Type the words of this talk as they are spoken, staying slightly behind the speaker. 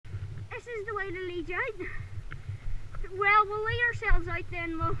This is the way to lead you out. Well, we'll lead ourselves out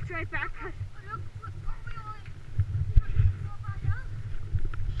then, we'll drive back.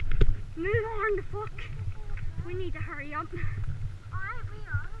 Move on the fuck. We need to hurry up.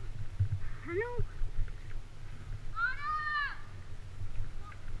 I know.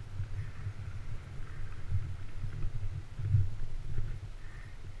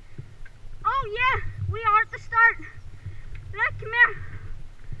 Oh yeah, we are at the start. Look, come here.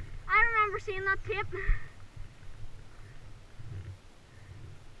 I remember seeing that tape.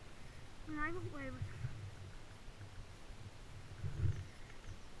 And I went away with it.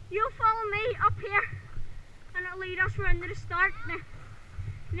 You'll follow me up here and it'll lead us round to the start.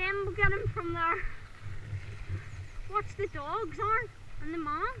 And then we'll get him from there. What's the dogs on? And the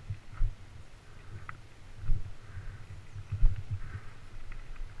mom?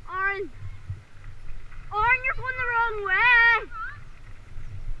 Aaron, you're going the wrong way.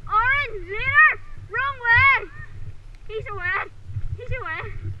 Aaron, later, wrong way. He's away. He's away.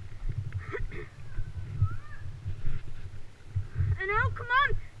 I know, come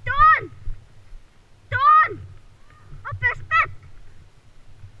on. Dawn! Dawn! Up this bit.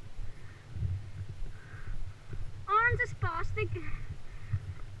 Aaron's a spastic.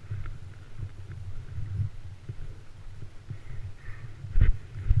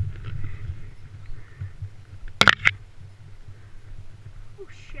 Oh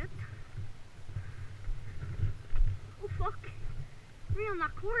shit. Oh fuck. We're on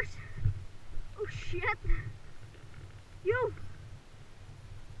that course. Oh shit. Yo.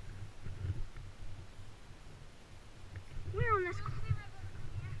 We're on this course.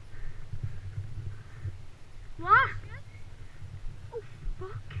 What? Oh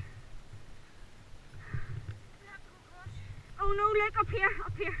fuck. Oh no, look up here,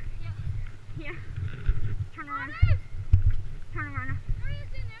 up here. Yeah. Here. Turn around. Turn around.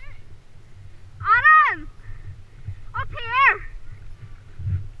 Adam! Up here!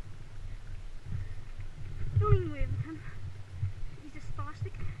 Don't even wave at him. He's a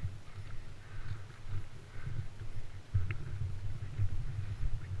spastic.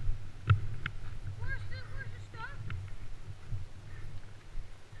 Where's the stop?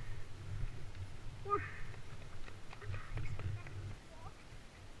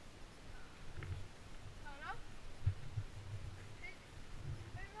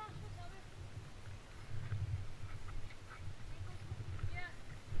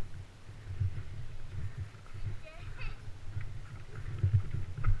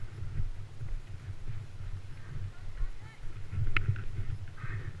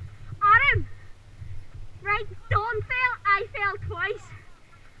 Dawn fell, I fell twice.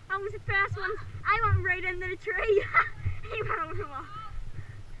 That was the first one. I went right into the tree. He went over the wall.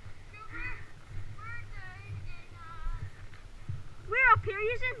 We're up here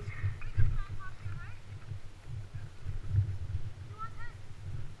using.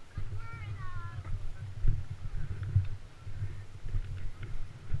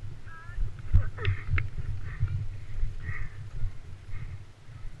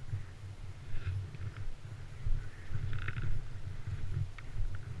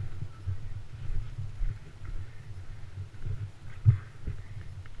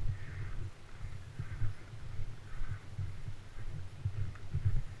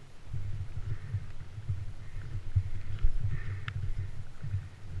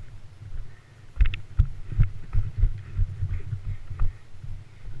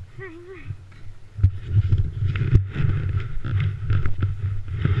 Finally.